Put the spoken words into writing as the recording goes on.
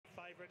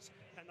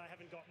and they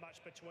haven't got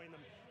much between them.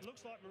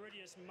 Looks like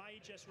Meridius may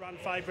just run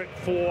favourite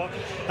for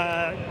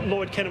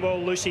Lloyd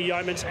Kennewell, Lucy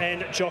Yeomans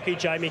and jockey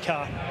Jamie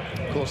Carr.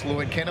 Of course,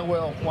 Lloyd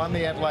Kennewell won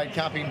the Adelaide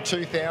Cup in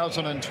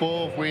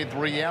 2012 with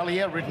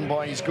Realia, ridden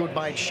by his good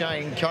mate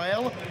Shane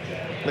Cale.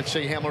 Let's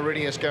see how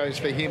Meridius goes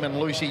for him and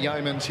Lucy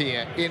Yeomans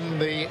here in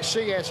the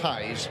CS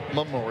Hayes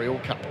Memorial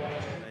Cup.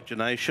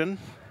 Imagination.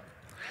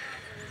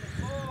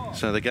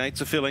 So the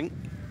gates are filling.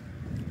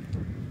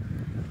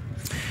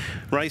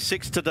 Race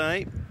 6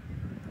 today.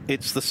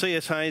 It's the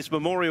CS Hayes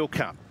Memorial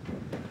Cup.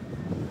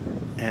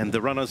 And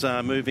the runners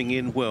are moving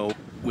in well,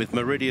 with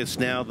Meridius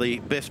now the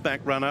best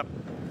back runner.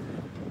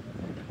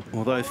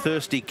 Although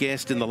Thirsty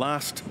Guest in the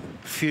last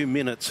few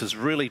minutes has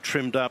really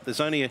trimmed up. There's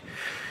only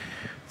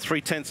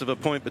 3/10 of a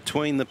point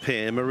between the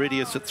pair.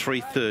 Meridius at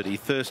 3.30,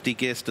 Thirsty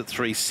Guest at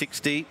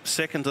 3.60,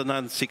 second to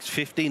none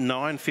 6.50,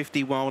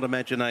 9.50 Wild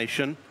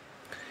Imagination.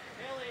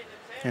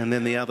 And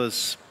then the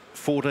others,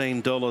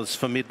 $14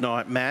 for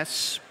Midnight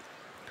Mass,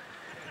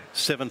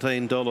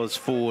 $17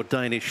 for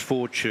Danish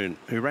Fortune,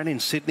 who ran in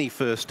Sydney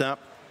first up.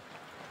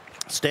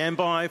 Stand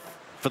by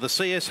for the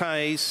CS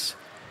Hayes.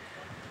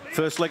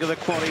 First leg of the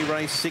quaddie,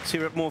 race 6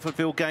 here at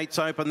Morphettville. Gates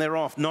open, they're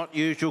off. Not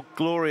Usual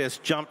Glorious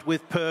jumped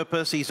with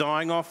purpose. He's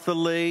eyeing off the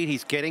lead.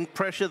 He's getting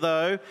pressure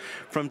though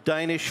from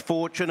Danish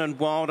Fortune and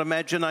Wild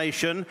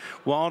Imagination.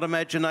 Wild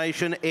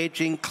Imagination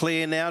edging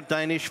clear now.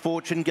 Danish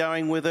Fortune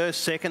going with her.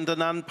 Second to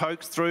none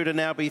pokes through to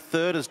now be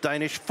third as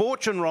Danish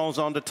Fortune rolls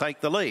on to take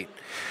the lead.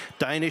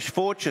 Danish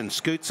Fortune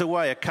scoots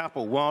away a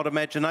couple. Wild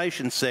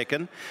Imagination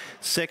second.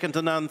 Second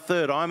to none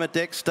third. I'm a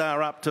Deck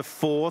Star up to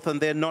fourth,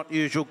 and then Not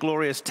Usual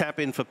Glorious tap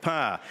in for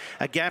par.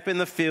 A gap in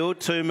the field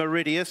to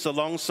Meridius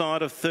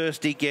alongside of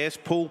Thirsty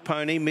Guest, Pool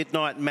Pony,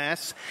 Midnight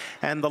Mass,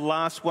 and the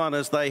last one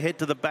as they head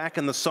to the back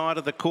and the side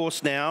of the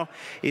course now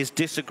is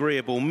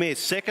Disagreeable Miss.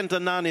 Second to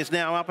none is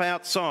now up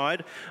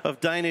outside of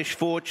Danish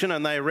Fortune,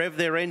 and they rev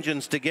their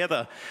engines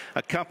together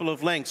a couple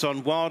of lengths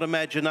on Wild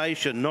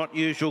Imagination, Not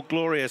Usual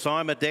Glorious,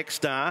 I'm a Deck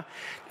Star.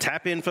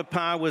 Tap in for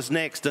par was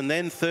next, and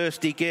then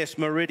Thirsty Guest,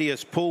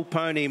 Meridius, Pool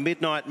Pony,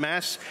 Midnight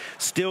Mass.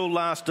 Still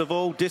last of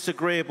all,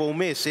 Disagreeable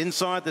Miss.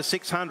 Inside the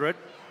 600,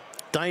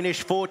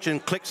 Danish Fortune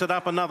clicks it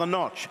up another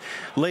notch,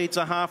 leads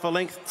a half a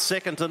length,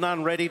 second to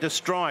none, ready to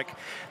strike.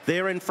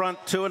 They're in front,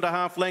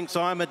 2.5 lengths,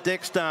 I'm a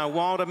Deck Star.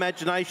 Wild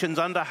Imagination's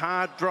under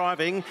hard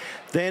driving,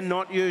 then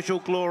Not Usual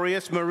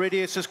Glorious.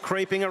 Meridius is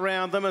creeping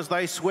around them as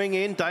they swing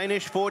in.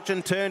 Danish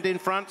Fortune turned in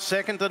front,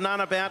 second to none,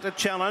 about to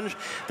challenge.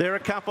 There are a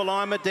couple,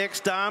 I'm a Deck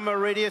Star.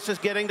 Meridius is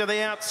getting to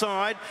the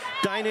outside.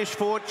 Danish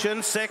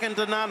Fortune, second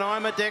to none,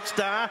 I'm a Deck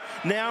Star.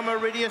 Now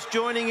Meridius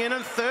joining in,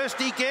 and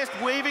Thirsty Guest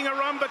weaving a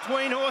run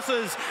between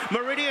horses.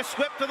 Meridius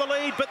swept to the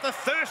lead, but the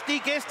Thirsty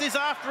Guest is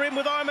after him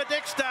with I'm a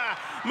Deck Star.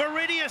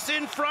 Meridius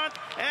in front,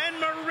 and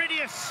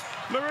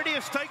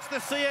Meridius takes the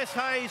CS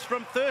Hayes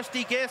from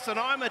Thirsty Guest, and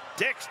I'm a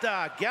Deck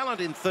Star,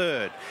 gallant in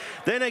third.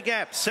 Then a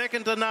gap,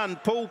 second to none,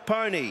 Pool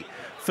Pony.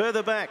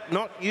 Further back,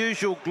 Not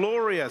Usual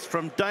Glorious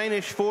from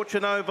Danish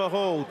Fortune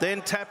overhauled.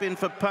 Then tap in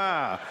for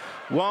par.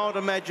 Wild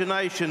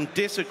Imagination,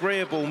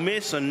 Disagreeable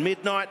Miss, and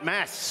Midnight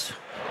Mass.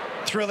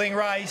 Thrilling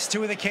race,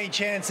 two of the key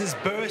chances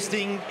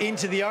bursting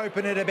into the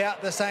open at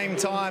about the same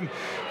time.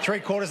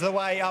 3/4 of the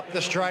way up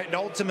the straight, and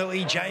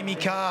ultimately Jamie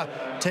Carr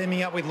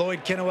teaming up with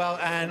Lloyd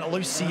Kennewell and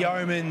Lucy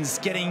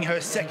Yeomans getting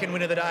her second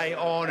win of the day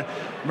on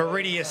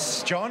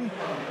Meridius. John,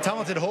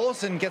 talented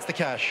horse and gets the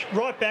cash.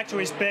 Right back to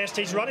his best.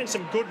 He's running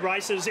some good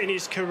races in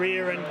his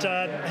career,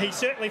 and he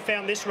certainly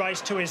found this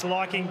race to his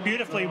liking.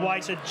 Beautifully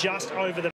weighted just over the